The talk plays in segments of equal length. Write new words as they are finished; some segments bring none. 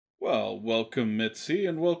Well, welcome Mitzi,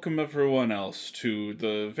 and welcome everyone else to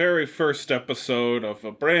the very first episode of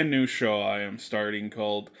a brand new show I am starting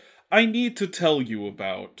called I Need to Tell You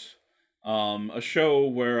About. A show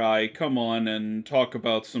where I come on and talk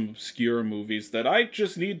about some obscure movies that I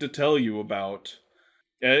just need to tell you about.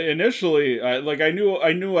 Initially, I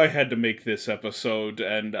knew I had to make this episode,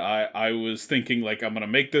 and I was thinking, I'm gonna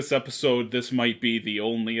make this episode, this might be the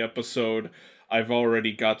only episode. I've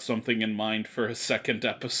already got something in mind for a second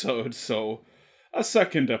episode, so a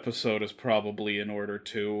second episode is probably in order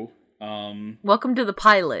too. Welcome to the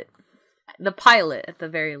pilot. The pilot, at the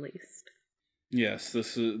very least. Yes,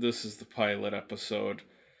 this is the pilot episode.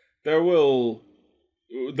 There will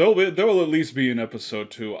at least be an episode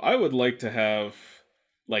 2. I would like to have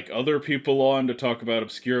other people on to talk about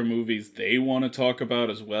obscure movies they want to talk about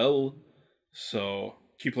as well. So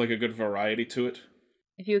keep a good variety to it.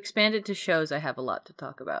 If you expand it to shows, I have a lot to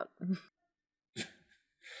talk about.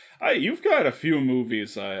 You've got a few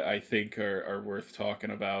movies I think are worth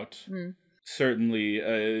talking about. Certainly,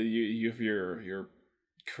 you have your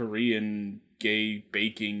Korean gay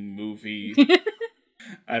baking movie.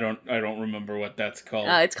 I don't remember what that's called.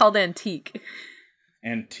 It's called Antique.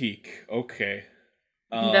 Antique. Okay.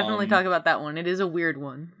 We can definitely talk about that one. It is a weird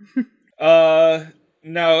one.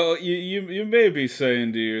 Now you may be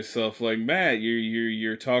saying to yourself, Matt,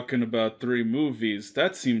 you're talking about 3 movies.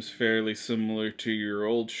 That seems fairly similar to your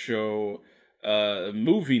old show,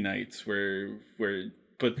 Movie Nights,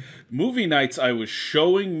 but Movie Nights I was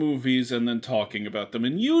showing movies and then talking about them,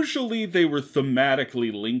 and usually they were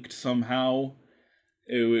thematically linked somehow.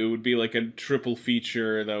 It would be a triple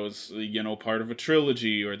feature that was, part of a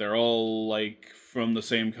trilogy, or they're all, from the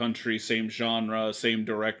same country, same genre, same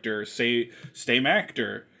director, same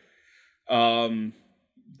actor.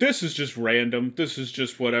 This is just random. This is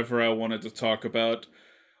just whatever I wanted to talk about.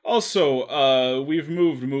 Also, we've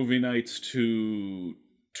moved Movie Nights to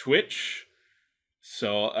Twitch,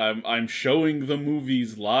 so I'm showing the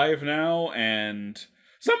movies live now, and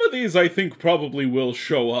some of these I think probably will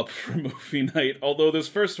show up for Movie Night, although this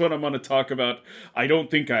first one I'm going to talk about, I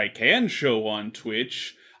don't think I can show on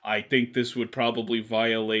Twitch. I think this would probably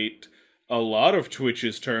violate a lot of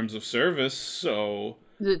Twitch's terms of service, so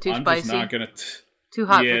is it too I'm spicy? just not going to... Too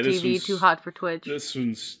hot for TV, too hot for Twitch. This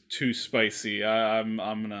one's too spicy. I'm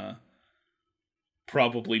going to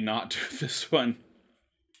probably not do this one.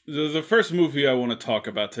 The first movie I want to talk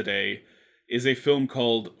about today is a film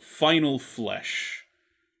called Final Flesh.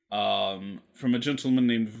 From a gentleman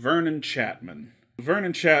named Vernon Chatman.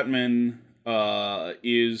 Vernon Chatman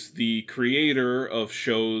is the creator of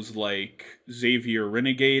shows like Xavier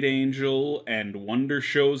Renegade Angel and Wonder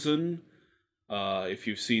Chosen. If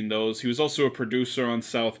you've seen those. He was also a producer on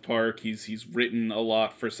South Park. He's written a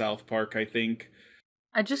lot for South Park, I think.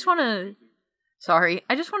 I just want to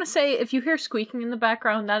say, if you hear squeaking in the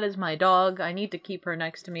background, that is my dog. I need to keep her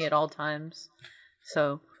next to me at all times.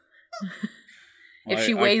 So... If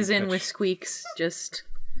she weighs in with squeaks, just...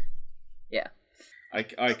 Yeah. I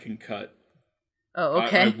can cut. Oh,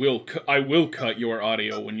 okay. I will cut your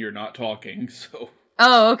audio when you're not talking, so...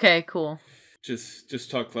 Oh, okay, cool.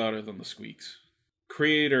 Just talk louder than the squeaks.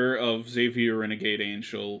 Creator of Xavier Renegade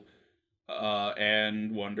Angel,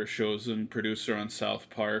 and Wonder Chosen, producer on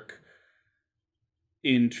South Park.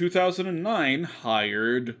 In 2009,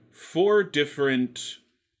 hired 4 different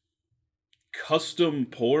custom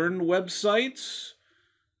porn websites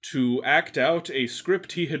to act out a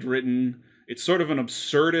script he had written. It's sort of an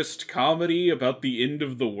absurdist comedy about the end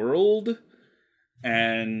of the world,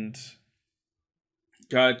 and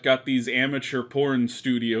got these amateur porn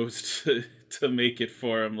studios to make it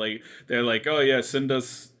for him. They're oh yeah, send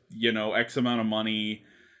us, X amount of money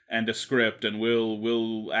and a script, and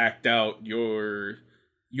we'll act out your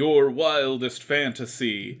wildest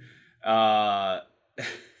fantasy.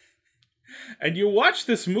 And you watch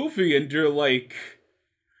this movie and you're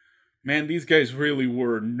man, these guys really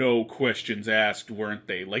were no questions asked, weren't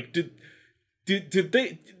they? Did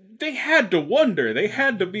they had to wonder. They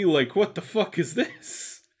had to be what the fuck is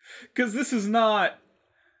this? Because this is not...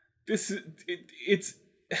 It's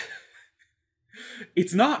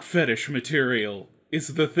not fetish material,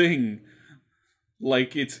 is the thing.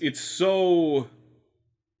 It's so...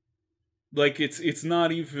 it's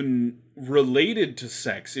not even related to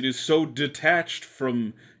sex. It is so detached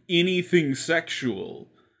from anything sexual.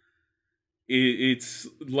 It's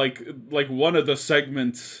one of the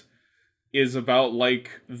segments is about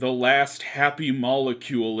the last happy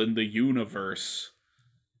molecule in the universe.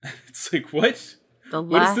 It's what?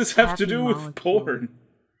 What does this have to do with porn?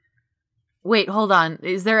 Wait, hold on.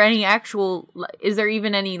 Is there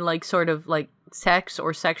even any sort of sex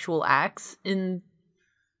or sexual acts in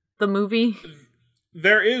the movie?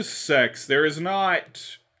 There is sex. There is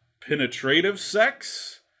not penetrative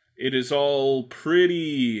sex. It is all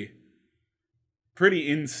pretty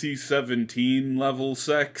NC-17 level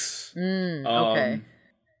sex. Okay.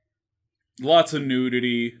 Lots of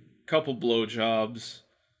nudity, couple blowjobs.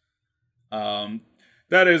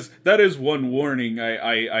 That is one warning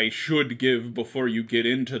I should give before you get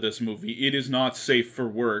into this movie. It is not safe for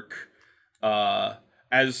work.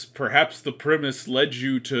 As perhaps the premise led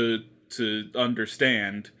you to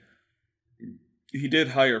understand. He did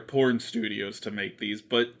hire porn studios to make these,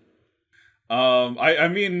 but I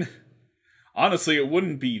mean, honestly, it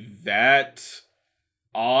wouldn't be that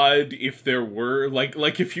odd if there were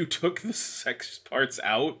like if you took the sex parts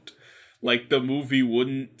out, like the movie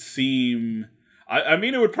wouldn't seem. I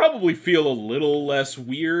mean, it would probably feel a little less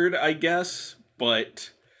weird, I guess,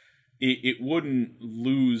 but it wouldn't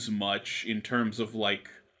lose much in terms of like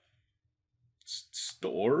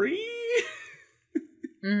story.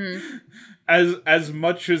 Mm-hmm. As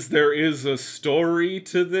much as there is a story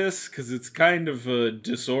to this, because it's kind of a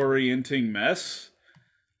disorienting mess,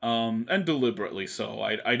 and deliberately so.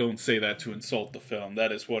 I don't say that to insult the film.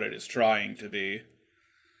 That is what it is trying to be.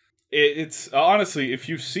 It's honestly, if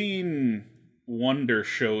you've seen Wonder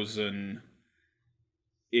Chosen,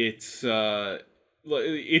 it's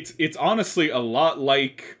honestly a lot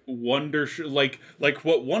like like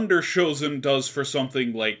what Wonder Chosen does for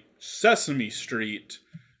something like Sesame Street.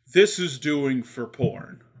 This is doing for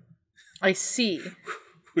porn. I see.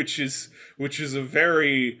 Which is a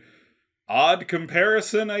very odd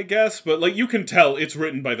comparison, I guess, but like you can tell it's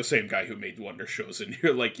written by the same guy who made Wonder Chosen.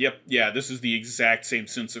 You're like, yep, yeah, this is the exact same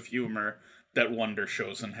sense of humor that Wonder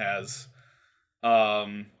Chosen has.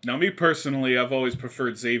 Now me personally, I've always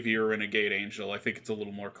preferred Xavier Renegade Angel. I think it's a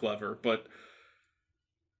little more clever, but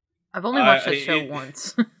I've only watched the show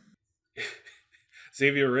once.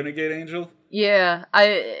 Xavier Renegade Angel? Yeah,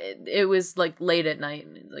 it was like late at night,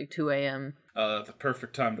 like 2 a.m. The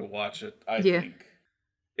perfect time to watch it, I think.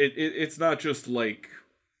 It's not just like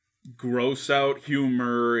gross out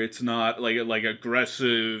humor, it's not like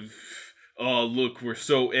aggressive, oh look, we're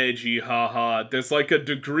so edgy, haha. There's like a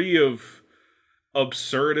degree of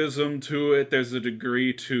absurdism to it. There's a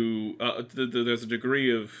degree to there's a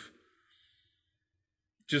degree of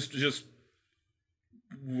just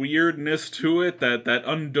weirdness to it, that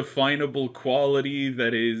undefinable quality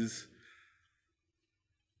that is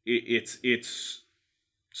it's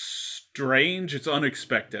strange, it's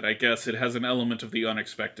unexpected. I guess it has an element of the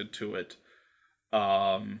unexpected to it.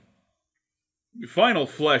 Final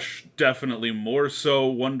Flesh definitely more so.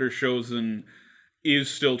 Wonder Chosen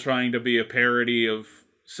is still trying to be a parody of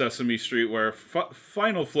Sesame Street, where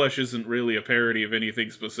Final Flesh isn't really a parody of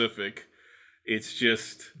anything specific. It's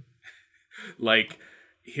just like,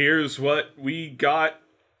 here's what we got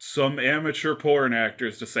some amateur porn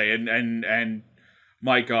actors to say, and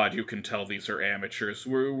my god, you can tell these are amateurs.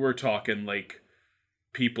 We're talking like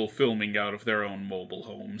people filming out of their own mobile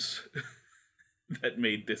homes that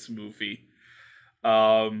made this movie.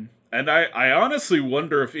 And I honestly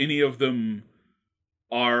wonder if any of them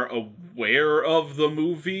are aware of the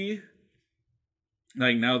movie,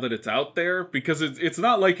 like now that it's out there, because it's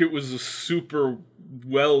not like it was a super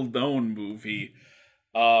well-known movie.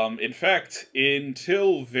 In fact,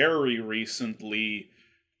 until very recently,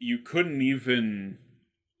 you couldn't even...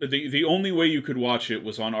 The only way you could watch it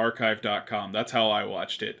was on archive.com. That's how I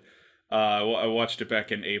watched it. I watched it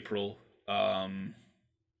back in April.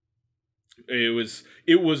 It was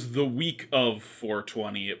the week of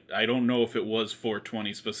 420. I don't know if it was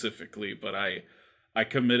 420 specifically, but I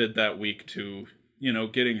committed that week to,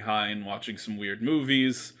 getting high and watching some weird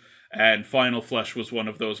movies, and Final Flesh was one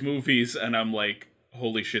of those movies, and I'm like,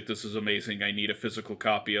 holy shit, this is amazing, I need a physical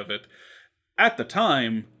copy of it. At the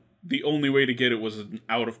time, the only way to get it was an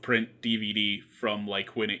out-of-print DVD from,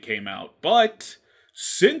 when it came out. But,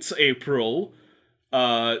 since April,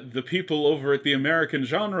 the people over at the American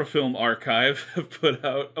Genre Film Archive have put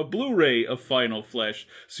out a Blu-ray of Final Flesh,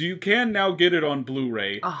 so you can now get it on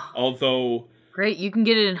Blu-ray, although... Great, you can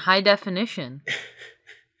get it in high definition.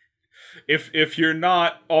 If you're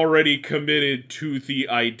not already committed to the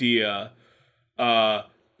idea...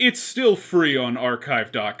 it's still free on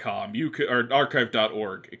archive.com. Or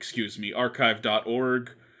archive.org, excuse me.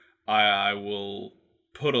 Archive.org. I will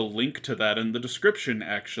put a link to that in the description,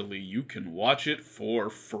 actually. You can watch it for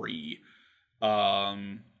free.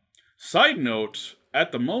 Side note,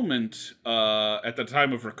 at the moment, at the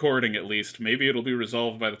time of recording at least, maybe it'll be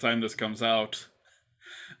resolved by the time this comes out,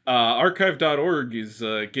 archive.org is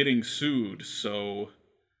getting sued, so...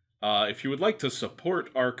 if you would like to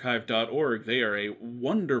support archive.org, they are a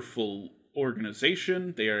wonderful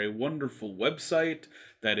organization. They are a wonderful website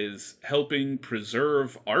that is helping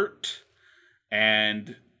preserve art,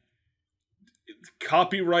 and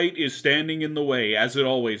copyright is standing in the way, as it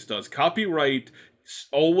always does. Copyright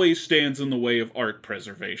always stands in the way of art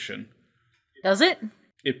preservation. Does it?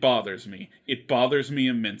 It bothers me. It bothers me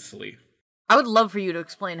immensely. I would love for you to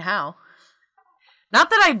explain how. Not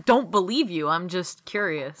that I don't believe you, I'm just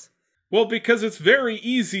curious. Well, because it's very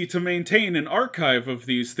easy to maintain an archive of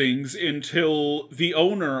these things until the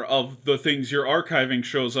owner of the things you're archiving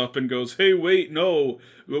shows up and goes, "Hey, wait, no,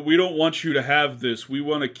 we don't want you to have this. We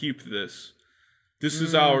want to keep this. This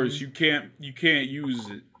is ours. You can't use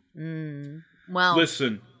it." Well,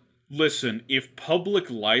 listen. If public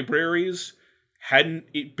libraries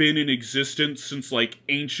hadn't been in existence since, like,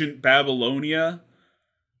 ancient Babylon,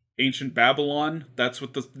 that's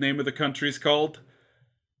what the name of the country's called.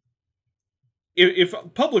 If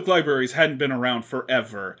public libraries hadn't been around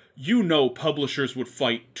forever, publishers would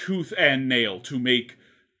fight tooth and nail to make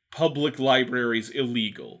public libraries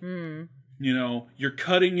illegal. You're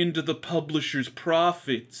cutting into the publisher's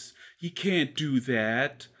profits. You can't do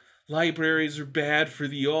that. Libraries are bad for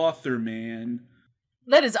the author, man.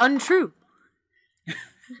 That is untrue.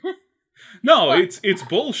 No, it's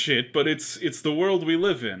bullshit, but it's the world we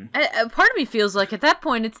live in. Part of me feels like at that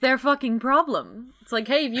point it's their fucking problem. It's like,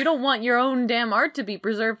 hey, if you don't want your own damn art to be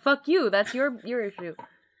preserved, fuck you. That's your issue.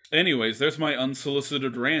 Anyways, there's my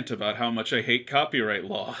unsolicited rant about how much I hate copyright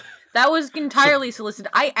law. That was entirely solicited.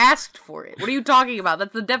 I asked for it. What are you talking about?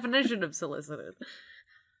 That's the definition of solicited.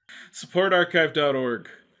 Support archive.org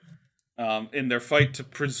in their fight to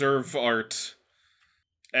preserve art.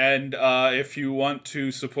 And if you want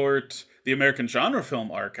to support the American Genre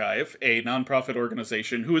Film Archive, a nonprofit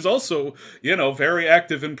organization who is also, very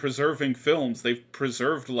active in preserving films. They've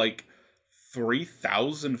preserved, like,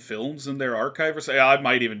 3,000 films in their archive. I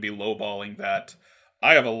might even be lowballing that.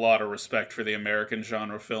 I have a lot of respect for the American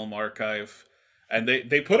Genre Film Archive. And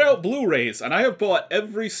they put out Blu-rays, and I have bought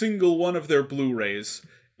every single one of their Blu-rays,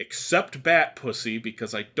 except Bat Pussy,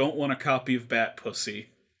 because I don't want a copy of Bat Pussy.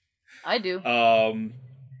 I do.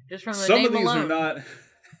 Just from the some name of these alone. are not.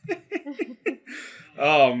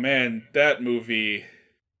 Oh man, that movie.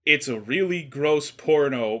 It's a really gross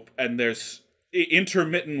porno, and there's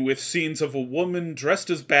intermittent with scenes of a woman dressed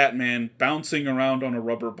as Batman bouncing around on a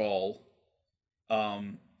rubber ball.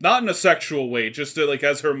 Not in a sexual way, just like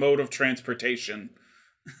as her mode of transportation.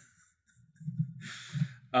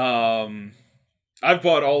 I've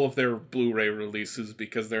bought all of their Blu-ray releases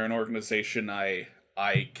because they're an organization I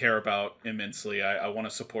care about immensely. I want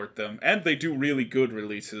to support them. And they do really good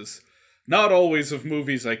releases. Not always of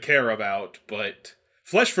movies I care about, but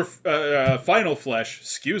Final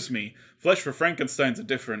Flesh, Flesh for Frankenstein's a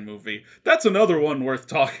different movie. That's another one worth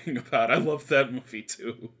talking about. I love that movie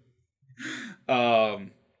too.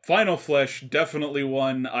 Final Flesh, definitely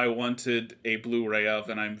one I wanted a Blu-ray of,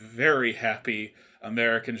 and I'm very happy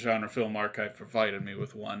American Genre Film Archive provided me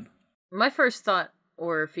with one. My first thought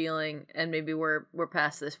or feeling, and maybe we're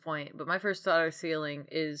past this point, but my first thought or feeling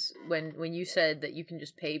is when you said that you can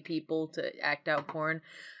just pay people to act out porn,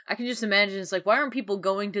 I can just imagine it's like, why aren't people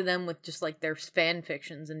going to them with just like their fan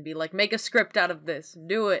fictions and be like, make a script out of this,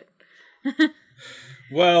 do it.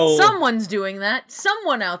 Well, someone's doing that.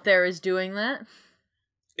 Someone out there is doing that.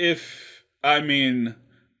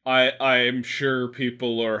 I'm sure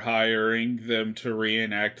people are hiring them to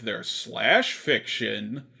reenact their slash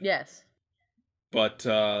fiction. Yes. But,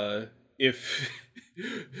 if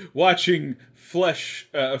watching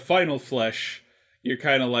Final Flesh, you're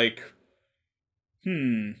kind of like,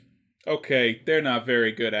 okay, they're not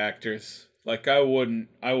very good actors. Like, I wouldn't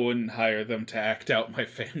hire them to act out my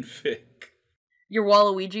fanfic. Your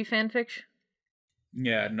Waluigi fanfic?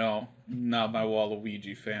 Yeah, no, not my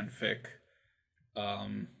Waluigi fanfic.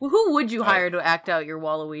 Well, who would you hire to act out your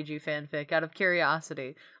Waluigi fanfic? Out of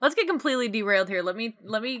curiosity, let's get completely derailed here. Let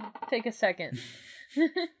me take a second.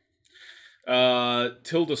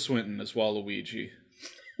 Tilda Swinton as Waluigi.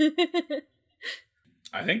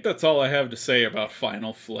 I think that's all I have to say about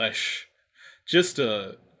Final Flesh. Just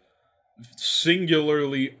a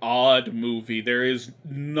singularly odd movie. There is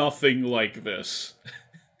nothing like this.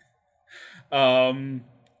 And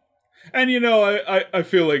I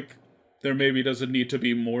feel like there maybe doesn't need to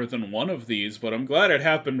be more than one of these, but I'm glad it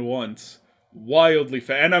happened once. Wildly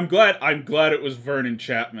and I'm glad it was Vernon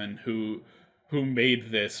Chapman who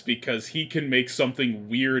made this, because he can make something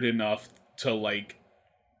weird enough to like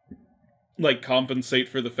compensate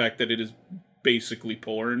for the fact that it is basically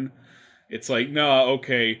porn. It's like, nah,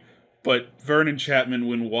 okay, but Vernon Chapman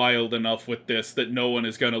went wild enough with this that no one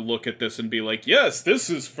is going to look at this and be like, yes, this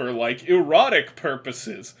is for, like, erotic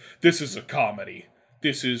purposes. This is a comedy.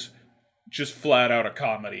 This is just flat out a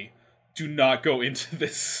comedy. Do not go into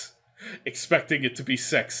this expecting it to be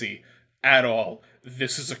sexy at all.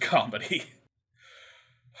 This is a comedy.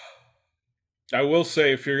 I will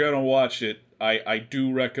say, if you're going to watch it, I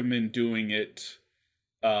do recommend doing it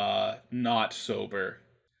not sober.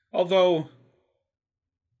 Although,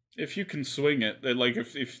 if you can swing it, like,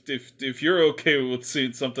 if you're okay with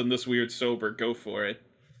seeing something this weird sober, go for it.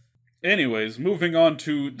 Anyways, moving on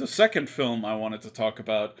to the second film I wanted to talk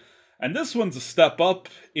about. And this one's a step up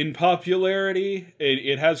in popularity.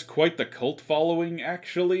 It has quite the cult following,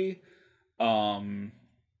 actually. Honestly,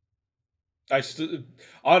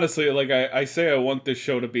 like, I say I want this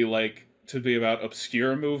show to be about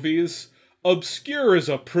obscure movies. Obscure is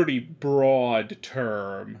a pretty broad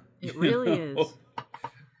term. It really is.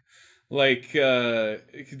 Like,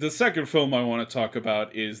 the second film I want to talk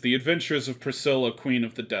about is The Adventures of Priscilla, Queen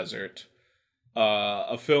of the Desert.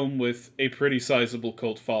 A film with a pretty sizable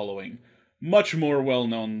cult following. Much more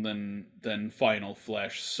well-known than Final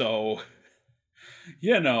Flesh, so...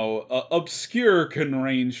 You know, obscure can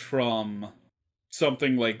range from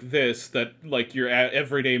something like this that, like, your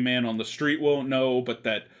everyday man on the street won't know, but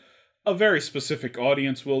that a very specific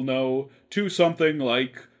audience will know, to something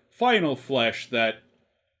like Final Flesh that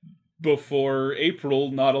before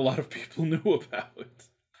April not a lot of people knew about.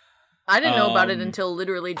 I didn't know about it until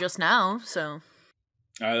literally just now, so...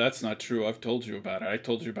 That's not true. I've told you about it. I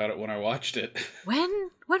told you about it when I watched it.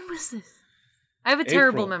 When? When was this? I have a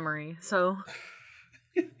terrible memory, so...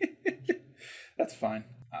 That's fine.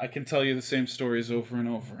 I can tell you the same stories over and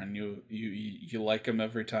over, and you like them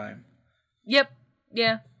every time. Yep.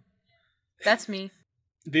 Yeah. That's me.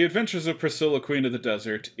 The Adventures of Priscilla, Queen of the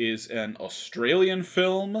Desert is an Australian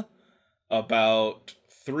film about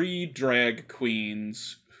 3 drag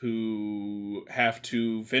queens who have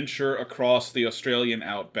to venture across the Australian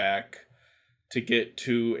outback to get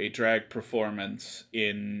to a drag performance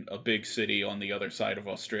in a big city on the other side of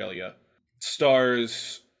Australia.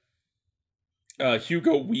 Stars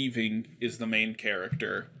Hugo Weaving is the main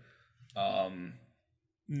character. Well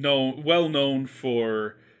known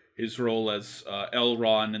for his role as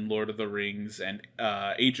Elrond in Lord of the Rings and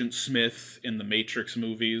Agent Smith in the Matrix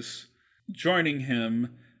movies. Joining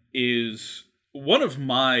him is one of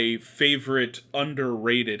my favorite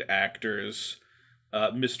underrated actors,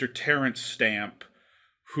 Mr. Terrence Stamp,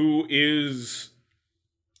 whose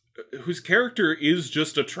character is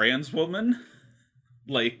just a trans woman.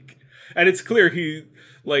 Like, and it's clear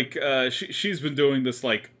she's been doing this,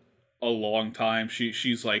 like, a long time.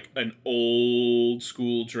 She's like an old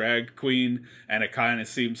school drag queen, and it kind of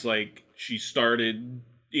seems like she started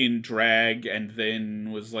in drag and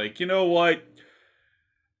then was like, you know what?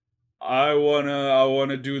 I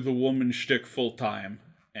wanna do the woman shtick full time,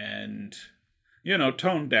 and, you know,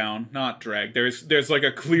 tone down, not drag. There's like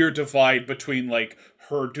a clear divide between, like,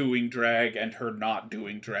 her doing drag and her not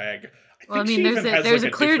doing drag. Well, I mean, there's a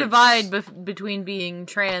clear divide between being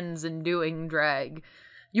trans and doing drag.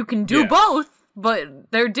 You can do both,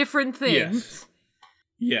 but they're different things.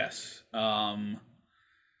 Yes. And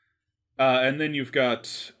then you've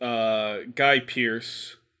got Guy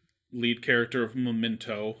Pearce, lead character of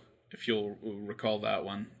Memento, if you'll recall that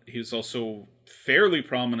one. He's also fairly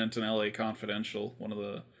prominent in LA Confidential, one of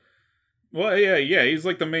the... Well, yeah, he's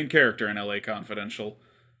like the main character in LA Confidential.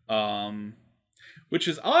 Which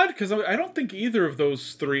is odd, because I don't think either of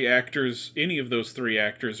those 3 actors, any of those 3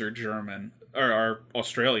 actors are German, or are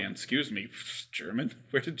Australian, excuse me. German?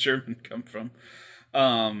 Where did German come from?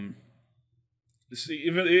 See,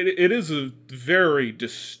 it is a very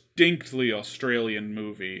distinctly Australian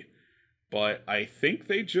movie, but I think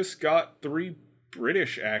they just got 3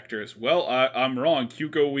 British actors. Well, I'm wrong.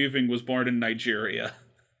 Hugo Weaving was born in Nigeria.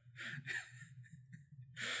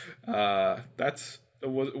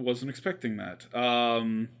 Wasn't expecting that.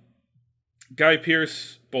 Guy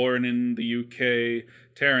Pearce, born in the UK.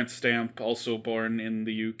 Terrence Stamp, also born in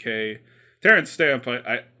the UK. Terrence Stamp,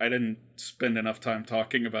 I didn't spend enough time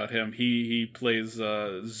talking about him. He plays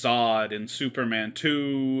Zod in Superman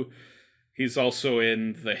 2. He's also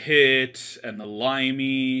in The Hit and The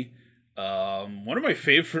Limey. One of my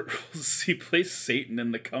favorite roles, he plays Satan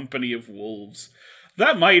in The Company of Wolves.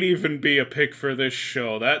 That might even be a pick for this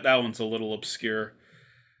show. That one's a little obscure.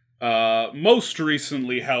 Most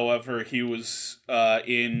recently, however, he was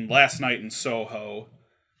in Last Night in Soho.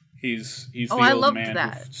 He's the old man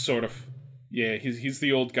who sort of... Yeah, he's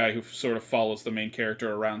the old guy who sort of follows the main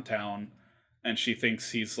character around town, and she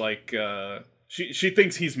thinks he's like... She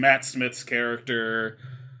thinks he's Matt Smith's character,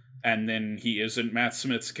 and then he isn't Matt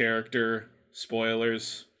Smith's character.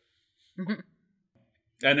 Spoilers.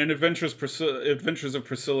 And in Adventures of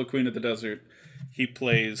Priscilla, Queen of the Desert, he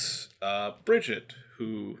plays Bridget,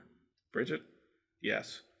 who... Bridget?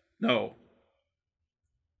 Yes. No.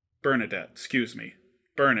 Bernadette. Excuse me.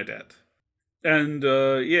 Bernadette. And,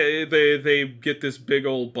 yeah, they get this big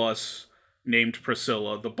old bus named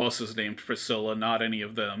Priscilla. The bus is named Priscilla, not any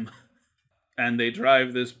of them. And they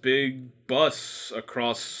drive this big bus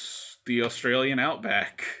across the Australian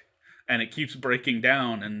outback. And it keeps breaking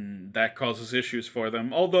down, and that causes issues for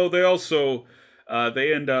them. Although they also,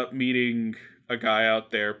 they end up meeting a guy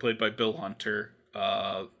out there, played by Bill Hunter.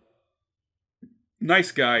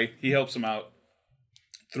 Nice guy. He helps them out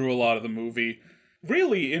through a lot of the movie.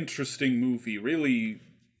 Really interesting movie. Really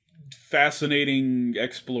fascinating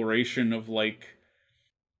exploration of, like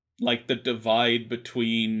the divide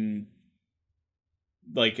between,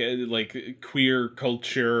 like queer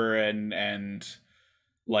culture and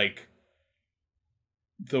like,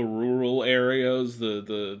 the rural areas,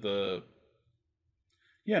 the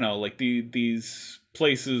you know, like these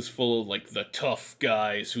places full of like the tough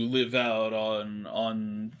guys who live out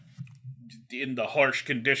on in the harsh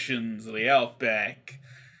conditions of the outback.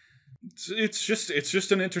 It's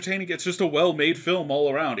just an entertaining, it's just a well-made film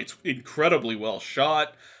all around. It's incredibly well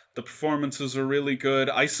shot. The performances are really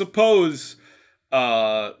good. I suppose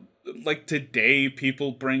like today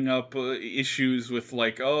people bring up issues with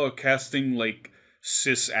like, oh, casting like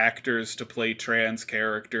cis actors to play trans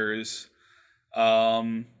characters.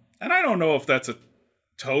 And I don't know if that's a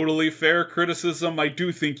totally fair criticism. I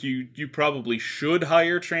do think you probably should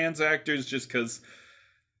hire trans actors just because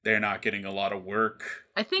they're not getting a lot of work.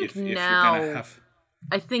 I think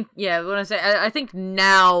I think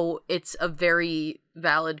now it's a very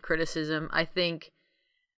valid criticism. I think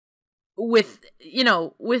with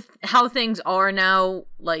how things are now,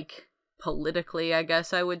 like politically, I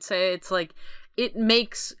guess I would say, it's like, it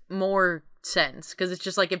makes more sense, because it's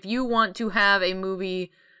just like, if you want to have a movie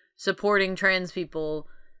supporting trans people,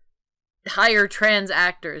 hire trans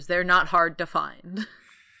actors. They're not hard to find.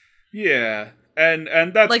 Yeah, and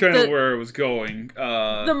that's like kind of where I was going.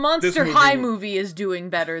 The Monster High movie is doing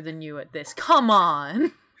better than you at this. Come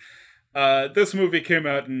on. This movie came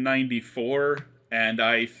out in '94, and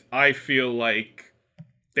I feel like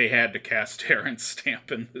they had to cast Terrence Stamp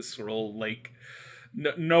in this role. Like,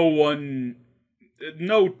 no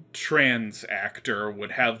trans actor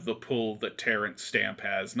would have the pull that Terrence Stamp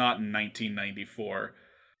has, not in 1994.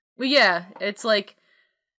 Well, yeah, it's like,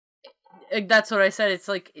 that's what I said. It's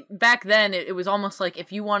like, back then, it was almost like,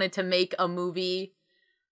 if you wanted to make a movie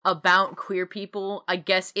about queer people, I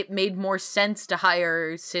guess it made more sense to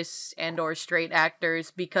hire cis and or straight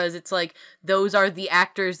actors, because it's like, those are the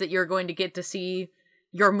actors that you're going to get to see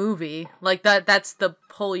your movie. Like, that's the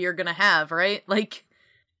pull you're gonna have, right? Like...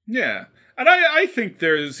 Yeah. And I think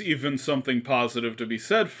there's even something positive to be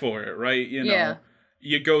said for it, right? You know, yeah.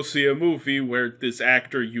 You go see a movie where this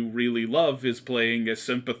actor you really love is playing a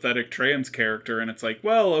sympathetic trans character, and it's like,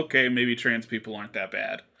 well, okay, maybe trans people aren't that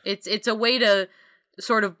bad. It's a way to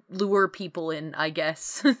sort of lure people in, I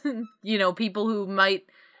guess. You know, people who might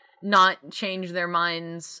not change their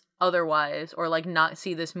minds otherwise, or like not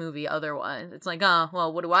see this movie otherwise. It's like, oh,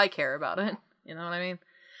 well, what do I care about it? You know what I mean?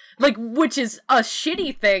 Like, which is a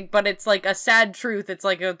shitty thing, but it's like a sad truth. It's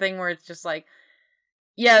like a thing where it's just like,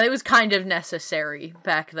 yeah, it was kind of necessary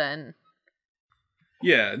back then.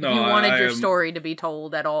 Yeah, no, if you wanted your story to be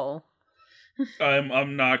told at all.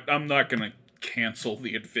 I'm not gonna cancel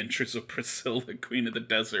the Adventures of Priscilla, Queen of the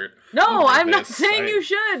Desert. No, I'm not saying you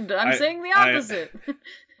should. I'm saying the opposite.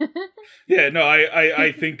 Yeah, no,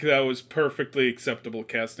 I think that was perfectly acceptable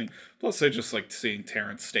casting. Plus, I just liked seeing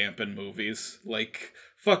Terrence Stamp in movies. Like,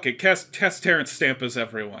 fuck it, cast Terrence Stamp as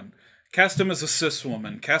everyone. Cast him as a cis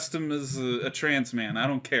woman. Cast him as a trans man. I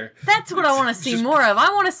don't care. That's what I want to see more of. I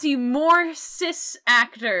want to see more cis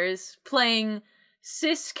actors playing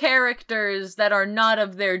cis characters that are not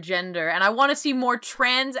of their gender. And I want to see more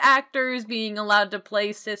trans actors being allowed to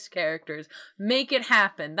play cis characters. Make it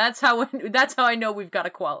happen. That's how I know we've got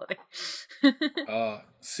equality.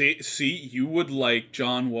 See, you would like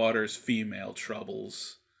John Waters' female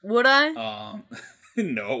troubles. Would I?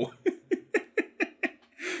 No.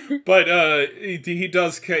 But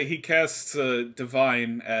he casts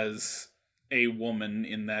Divine as a woman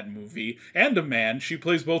in that movie, and a man. She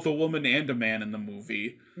plays both a woman and a man in the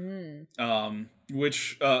movie.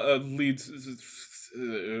 Which leads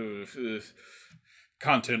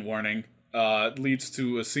content warning, leads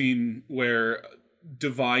to a scene where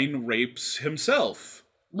Divine rapes himself.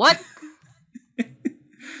 What?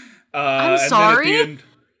 I'm sorry?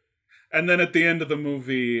 And then at the end of the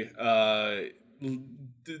movie,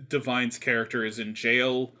 Divine's character is in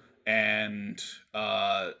jail, and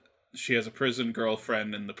she has a prison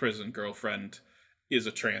girlfriend, and the prison girlfriend is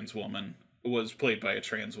a trans woman. Was played by a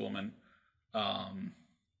trans woman.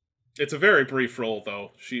 It's a very brief role,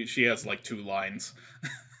 though. She has like 2 lines.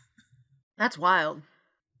 That's wild.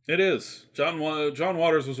 It is. John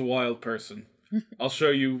Waters was a wild person. I'll show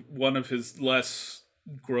you one of his less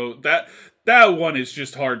that one is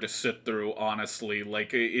just hard to sit through, honestly. Like,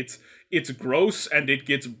 it's gross, and it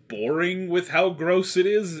gets boring with how gross it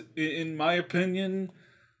is, in my opinion.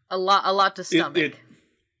 A lot to stomach.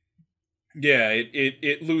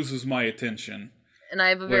 It loses my attention. And I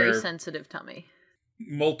have a very sensitive tummy.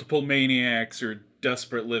 Multiple Maniacs or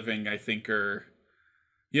Desperate Living, I think, are,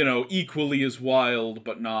 equally as wild,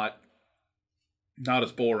 but not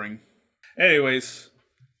as boring. Anyways,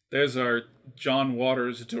 there's our John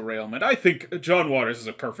Waters derailment. I think John Waters is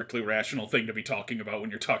a perfectly rational thing to be talking about when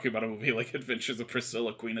you're talking about a movie like Adventures of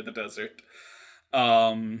Priscilla, Queen of the Desert.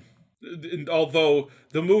 Although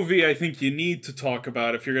the movie I think you need to talk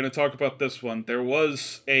about, if you're going to talk about this one, there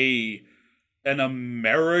was an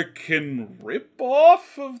American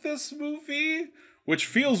ripoff of this movie, which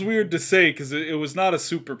feels weird to say because it was not a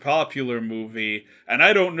super popular movie, and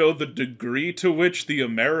I don't know the degree to which the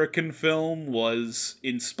American film was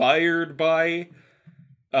inspired by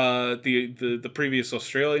the previous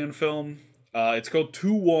Australian film. It's called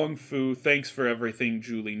To Wong Fu, Thanks for Everything,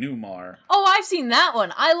 Julie Newmar. Oh, I've seen that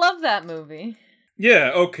one. I love that movie.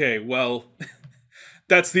 Yeah, okay, well,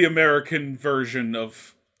 that's the American version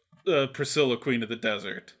of Priscilla, Queen of the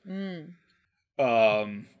Desert.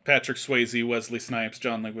 Patrick Swayze, Wesley Snipes,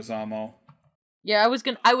 John Leguizamo. Yeah,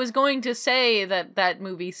 I was going to say that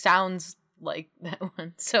movie sounds like that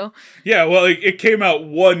one. So yeah, well, it came out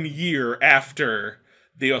 1 year after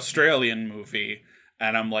the Australian movie,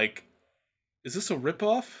 and I'm like, is this a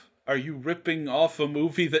ripoff? Are you ripping off a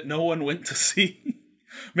movie that no one went to see?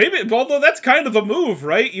 Maybe, although that's kind of the move,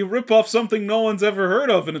 right? You rip off something no one's ever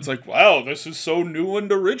heard of, and it's like, wow, this is so new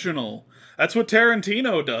and original. That's what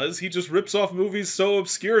Tarantino does. He just rips off movies so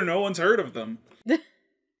obscure no one's heard of them.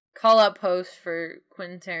 Call out post for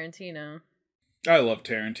Quentin Tarantino. I love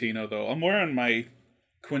Tarantino, though. I'm wearing my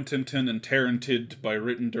Quentin and Taranted by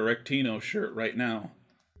Written Directino shirt right now.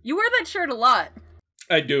 You wear that shirt a lot.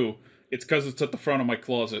 I do. It's because it's at the front of my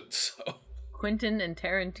closet, so... Quentin and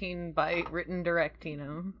Tarantine by Written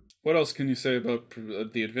Directino. What else can you say about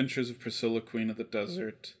The Adventures of Priscilla, Queen of the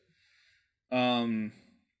Desert?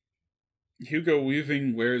 Hugo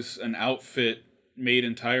Weaving wears an outfit made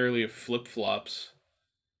entirely of flip-flops.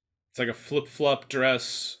 It's like a flip-flop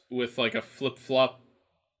dress with like a flip-flop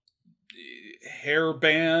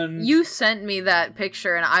hairband. You sent me that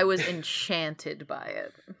picture and I was enchanted by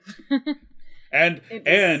it.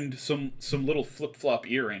 And some little flip-flop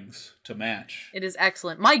earrings to match. It is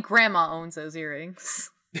excellent. My grandma owns those earrings.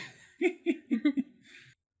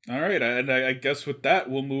 Alright, and I guess with that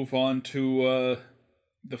we'll move on to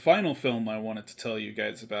the final film I wanted to tell you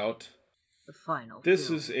guys about. The final This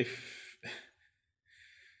film.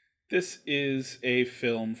 This is a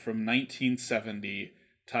film from 1970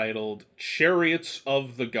 titled Chariots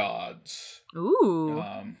of the Gods. Ooh.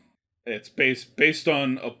 It's based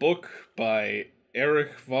on a book by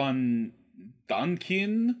Erich von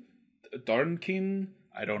Däniken.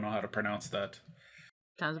 I don't know how to pronounce that.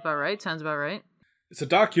 Sounds about right. It's a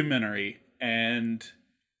documentary, and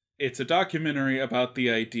it's a documentary about the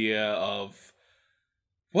idea of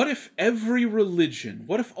what if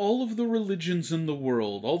all of the religions in the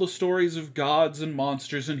world, all the stories of gods and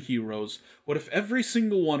monsters and heroes, what if every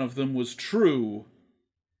single one of them was true,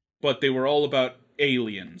 but they were all about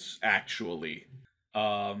aliens, actually?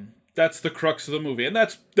 That's the crux of the movie, and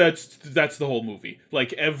that's the whole movie.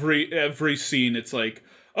 Like, every scene, it's like,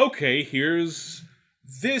 okay, here's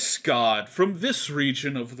this god from this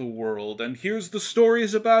region of the world, and here's the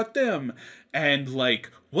stories about them, and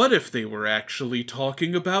like, what if they were actually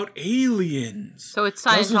talking about aliens? So it's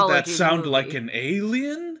Scientology. Doesn't that sound like an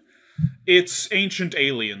alien? It's Ancient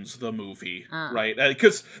Aliens, the movie, right?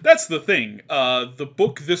 Because that's the thing. The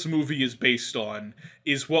book this movie is based on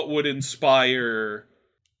is what would inspire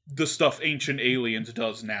the stuff Ancient Aliens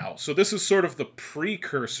does now. So this is sort of the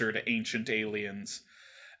precursor to Ancient Aliens.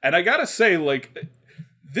 And I gotta say, like,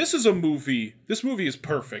 this movie is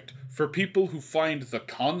perfect for people who find the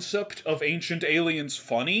concept of Ancient Aliens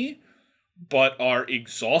funny, but are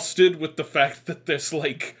exhausted with the fact that there's,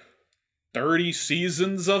 like, 30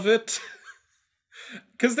 seasons of it.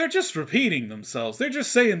 Because they're just repeating themselves. They're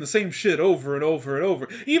just saying the same shit over and over and over.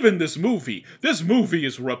 Even this movie. This movie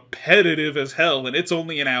is repetitive as hell, and it's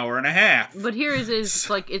only an hour and a half. But here is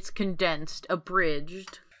like, it's condensed,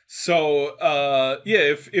 abridged. So,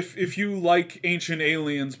 yeah, if you like Ancient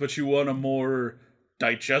Aliens, but you want a more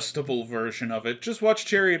digestible version of it, just watch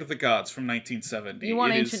Chariot of the Gods from 1970. You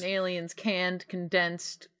want Ancient Aliens canned,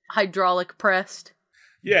 condensed, hydraulic pressed?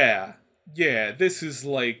 Yeah, this is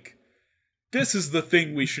the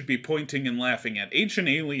thing we should be pointing and laughing at. Ancient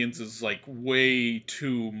Aliens is, like, way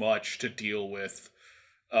too much to deal with.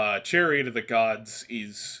 Chariot of the Gods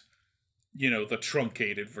is, the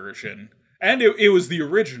truncated version. And it was the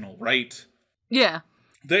original, right? Yeah.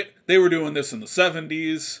 They were doing this in the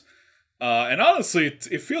 70s. And honestly,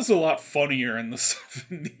 it feels a lot funnier in the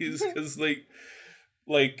 70s, because, the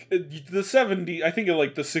 70s, I think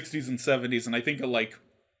of, the 60s and 70s, and I think of,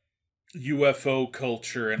 UFO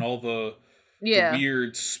culture and all the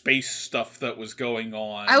weird space stuff that was going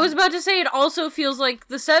on. I was about to say, it also feels like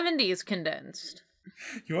the 70s condensed.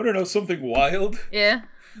 You want to know something wild? Yeah.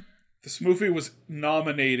 This movie was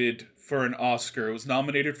nominated for an Oscar. It was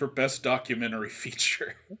nominated for Best Documentary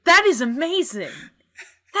Feature. That is amazing!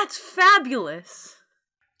 That's fabulous!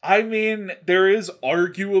 I mean, there is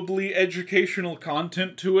arguably educational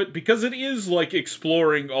content to it, because it is,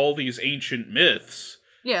 exploring all these ancient myths.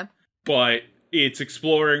 Yeah. But it's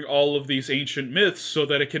exploring all of these ancient myths so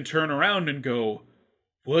that it can turn around and go,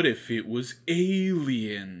 what if it was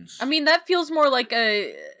aliens? I mean, that feels more like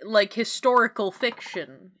historical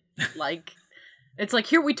fiction. It's like,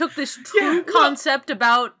 here we took this true concept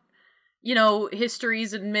about,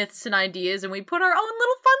 histories and myths and ideas, and we put our own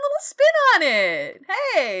little fun little spin on it.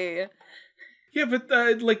 Hey! Yeah, but,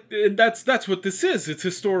 that's what this is. It's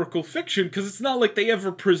historical fiction, because it's not like they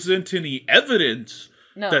ever present any evidence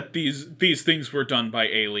that these things were done by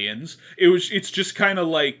aliens. It's just kind of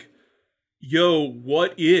like, yo,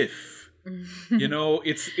 what if?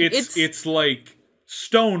 It's like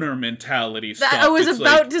stoner mentality stuff. I was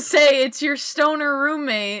about to say, it's your stoner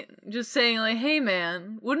roommate just saying, hey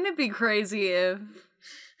man, wouldn't it be crazy if...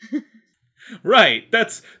 Right,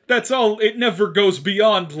 that's all. It never goes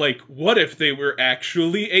beyond, what if they were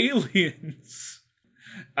actually aliens?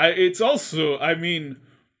 It's also,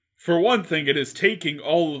 for one thing, it is taking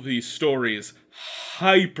all of these stories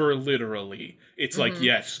hyper literally. It's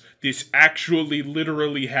yes, this actually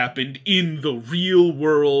literally happened in the real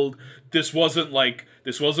world. This wasn't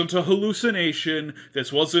a hallucination.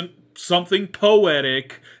 This wasn't something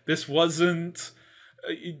poetic. This wasn't,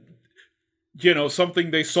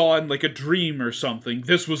 something they saw in, a dream or something.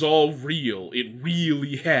 This was all real. It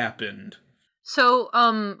really happened. So,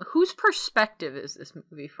 whose perspective is this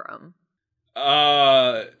movie from?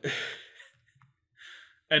 An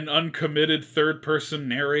uncommitted third-person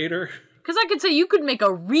narrator. Because I could say you could make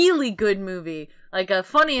a really good movie, like a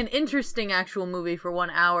funny and interesting actual movie for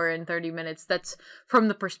 1 hour and 30 minutes that's from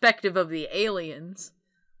the perspective of the aliens.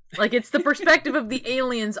 It's the perspective of the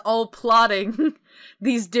aliens all plotting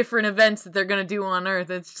these different events that they're gonna do on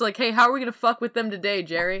Earth. It's just hey, how are we gonna fuck with them today,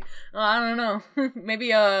 Jerry? I don't know.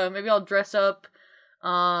 maybe I'll dress up.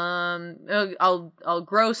 I'll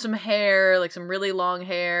grow some hair, some really long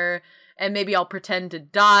hair, and maybe I'll pretend to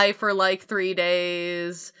die for 3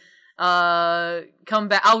 days. Come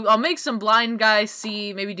back. I'll make some blind guys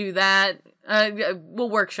see. Maybe do that. We'll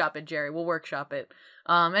workshop it, Jerry. We'll workshop it.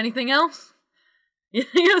 Anything else?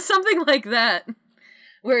 Something like that,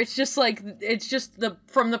 where it's just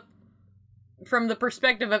from the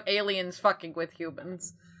perspective of aliens fucking with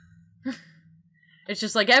humans. It's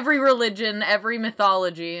just every religion, every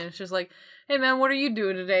mythology, and it's just hey man, what are you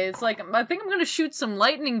doing today? It's I think I'm gonna shoot some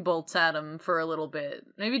lightning bolts at him for a little bit.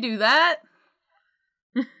 Maybe do that?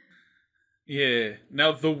 Yeah.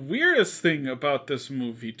 Now, the weirdest thing about this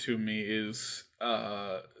movie to me is,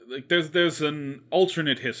 there's an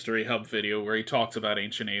alternate history hub video where he talks about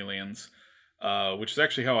Ancient Aliens, which is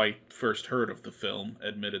actually how I first heard of the film,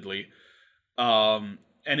 admittedly. And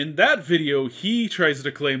in that video, he tries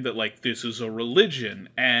to claim that, this is a religion,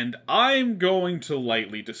 and I'm going to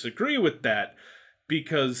lightly disagree with that,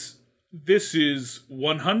 because this is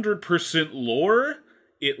 100% lore.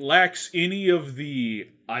 It lacks any of the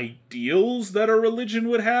ideals that a religion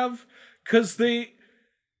would have, because they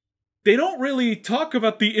don't really talk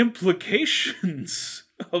about the implications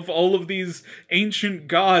of all of these ancient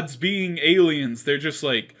gods being aliens. They're just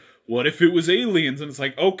what if it was aliens? And it's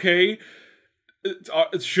okay,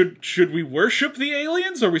 should we worship the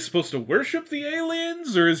aliens? Are we supposed to worship the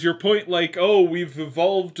aliens? Or is your point oh, we've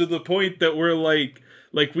evolved to the point that we're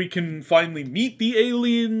we can finally meet the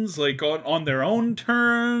aliens, on their own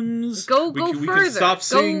terms? Go we further. can stop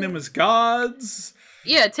seeing them as gods?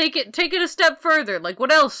 Yeah, take it a step further. Like,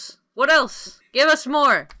 what else? What else? Give us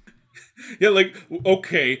more. Yeah, like,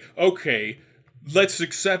 okay, let's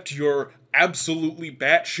accept your absolutely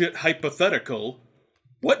batshit hypothetical.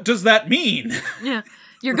 What does that mean? Yeah,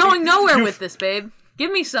 you're going nowhere with this, babe.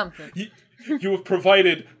 Give me something. You have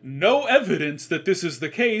provided no evidence that this is the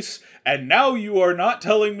case, and now you are not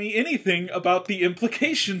telling me anything about the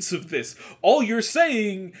implications of this. All you're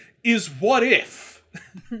saying is what if.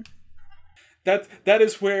 That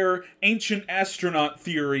is where ancient astronaut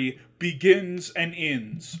theory begins and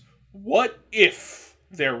ends. What if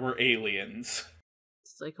there were aliens?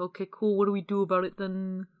 It's like, okay, cool, what do we do about it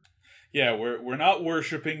then? Yeah, we're not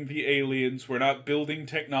worshipping the aliens, we're not building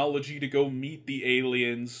technology to go meet the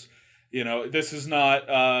aliens. You know, this is not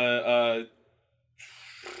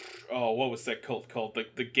what was that cult called?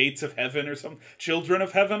 The Gates of Heaven or something? Children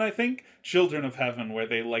of Heaven, I think? Children of Heaven, where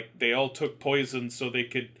they all took poison so they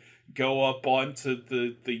could go up onto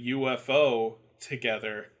the UFO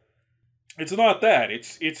together. It's not that.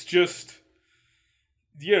 It's just,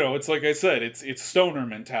 you know, it's like I said, it's stoner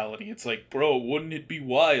mentality. It's like, bro, wouldn't it be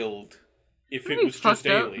wild if it was just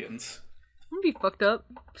aliens? Wouldn't be fucked up.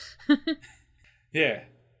 Yeah.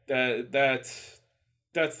 That's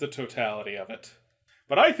the totality of it.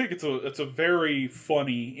 But I think it's a very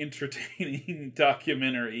funny, entertaining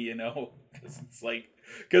documentary, you know,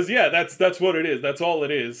 because yeah, that's what it is. That's all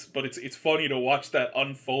it is. But it's funny to watch that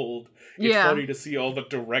unfold. It's funny to see all the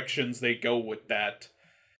directions they go with that.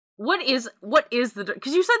 What is the,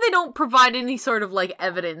 because you said they don't provide any sort of like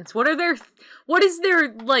evidence. What is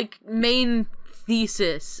their like main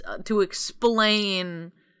thesis to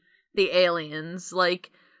explain the aliens?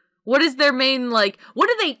 Like, what is their main, like,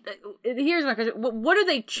 here's my question, what do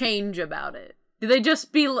they change about it? Do they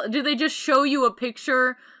just show you a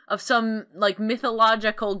picture of some, like,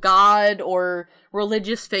 mythological god or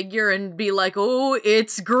religious figure and be like, oh,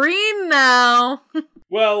 it's green now?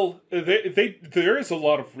 Well, there is a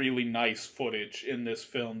lot of really nice footage in this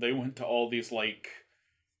film. They went to all these, like,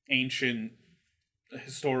 ancient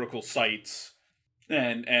historical sites,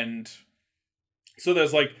 and so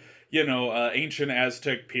there's, like, you know, ancient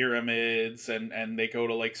Aztec pyramids, and they go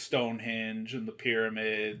to, like, Stonehenge and the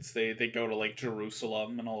pyramids. They go to, like,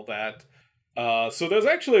 Jerusalem and all that. So there's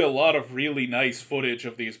actually a lot of really nice footage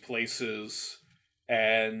of these places,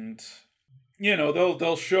 and, you know,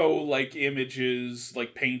 they'll show, like, images,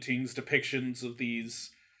 like, paintings, depictions of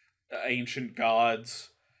these ancient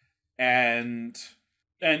gods, and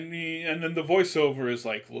then the voiceover is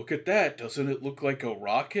like, look at that, doesn't it look like a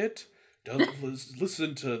rocket?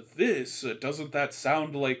 Listen to this. Doesn't that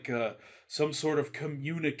sound like some sort of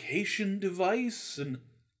communication device? And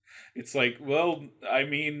it's like, well, I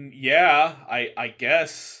mean, yeah, I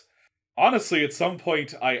guess. Honestly, at some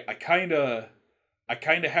point, I kind of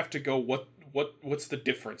have to go, what's the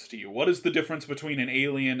difference to you? What is the difference between an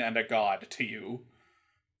alien and a god to you?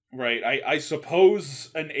 Right? I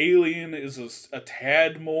suppose an alien is a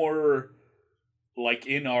tad more like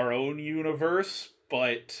in our own universe,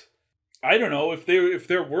 but I don't know, if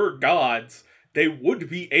there were gods, they would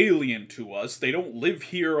be alien to us. They don't live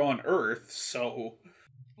here on Earth, so,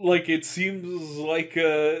 like, it seems like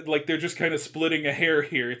they're just kind of splitting a hair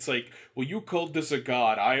here. It's like, well, you called this a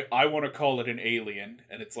god, I want to call it an alien.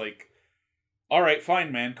 And it's like, alright,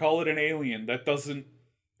 fine, man, call it an alien.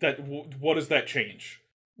 What does that change?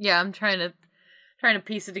 Yeah, I'm trying to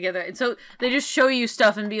piece it together. And so they just show you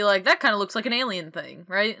stuff and be like, that kind of looks like an alien thing,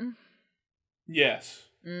 right? Yes.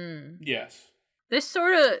 Yes. This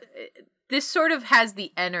sort of has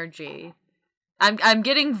the energy. I'm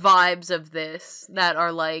getting vibes of this that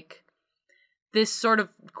are like this sort of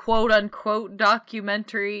quote unquote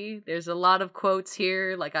documentary. There's a lot of quotes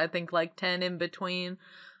here, like I think like 10 in between.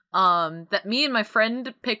 That me and my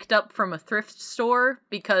friend picked up from a thrift store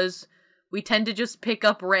because we tend to just pick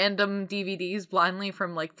up random DVDs blindly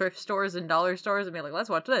from like thrift stores and dollar stores and be like,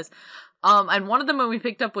 let's watch this. And one of them when we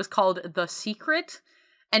picked up was called The Secret.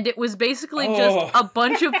 And it was basically just a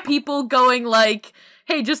bunch of people going like,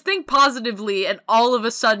 hey, just think positively, and all of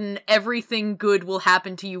a sudden, everything good will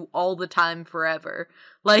happen to you all the time forever.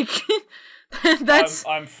 Like, that's...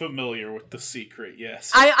 I'm familiar with The Secret,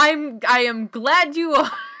 yes. I am glad you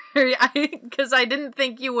are, because I didn't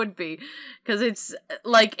think you would be. Because it's,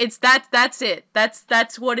 like, that's it.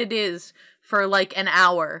 That's what it is for, like, an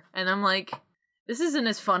hour. And I'm like, this isn't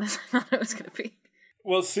as fun as I thought it was gonna be.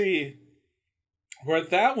 Well, see... Where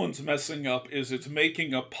that one's messing up is it's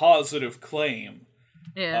making a positive claim.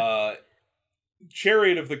 Yeah.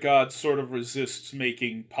 Chariot of the Gods sort of resists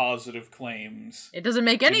making positive claims. It doesn't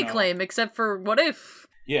make any claim except for what if.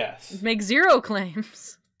 Yes. It makes zero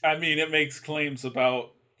claims. I mean, it makes claims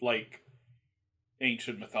about, like,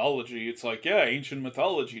 ancient mythology. It's like, yeah, ancient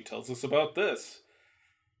mythology tells us about this.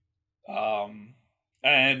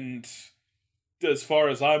 And as far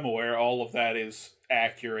as I'm aware, all of that is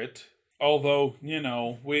accurate. Although,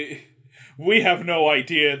 we have no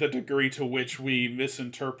idea the degree to which we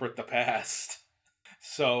misinterpret the past.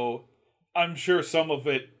 So, I'm sure some of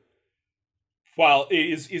it, while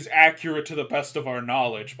is accurate to the best of our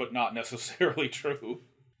knowledge, but not necessarily true.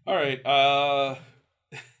 Alright,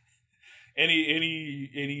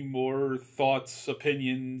 any more thoughts,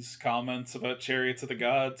 opinions, comments about Chariots of the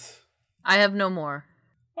Gods? I have no more.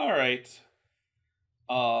 Alright.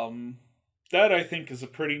 That I think is a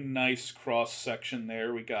pretty nice cross-section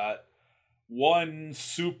there. We got one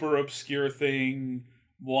super obscure thing,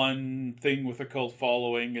 one thing with a cult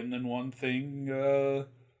following, and then one thing,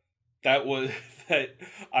 that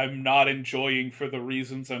I'm not enjoying for the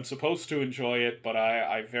reasons I'm supposed to enjoy it, but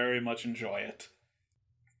I very much enjoy it.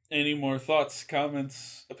 Any more thoughts,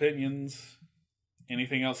 comments, opinions?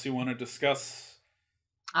 Anything else you want to discuss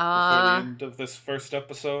before the end of this first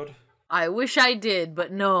episode? I wish I did,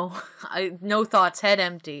 but no. No thoughts, head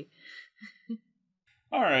empty.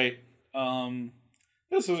 Alright.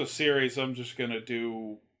 This is a series I'm just gonna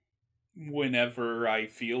do whenever I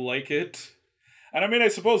feel like it. And I mean, I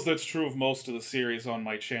suppose that's true of most of the series on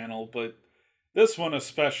my channel, but this one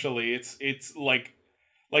especially, it's like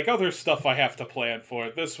other stuff I have to plan for.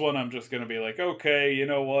 This one I'm just gonna be like, okay, you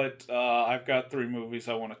know what, I've got 3 movies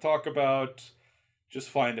I want to talk about. Just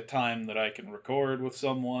find a time that I can record with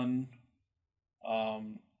someone.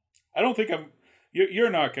 I don't think you're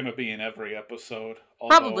not gonna be in every episode.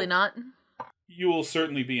 Probably not. You will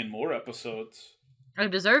certainly be in more episodes. I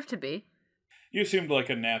deserve to be. You seemed like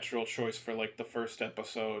a natural choice for, like, the first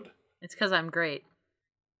episode. It's because I'm great.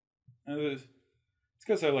 It's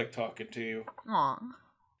because I like talking to you. Aw.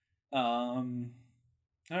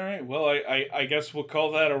 Alright, well, I guess we'll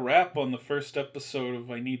call that a wrap on the first episode of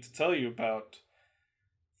I Need to Tell You About.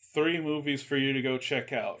 3 movies for you to go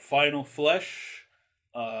check out. Final Flesh,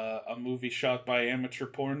 a movie shot by amateur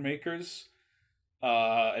porn makers.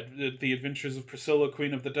 The Adventures of Priscilla,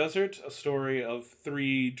 Queen of the Desert, a story of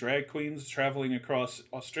 3 drag queens traveling across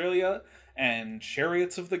Australia, and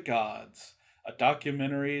Chariots of the Gods, a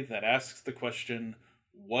documentary that asks the question,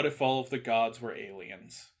 what if all of the gods were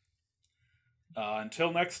aliens?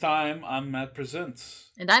 Until next time, I'm Matt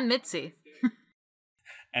Presents. And I'm Mitzi.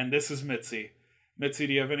 And this is Mitzi. Mitzi,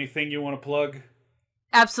 do you have anything you want to plug?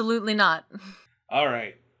 Absolutely not.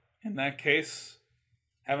 Alright. In that case,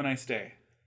 have a nice day.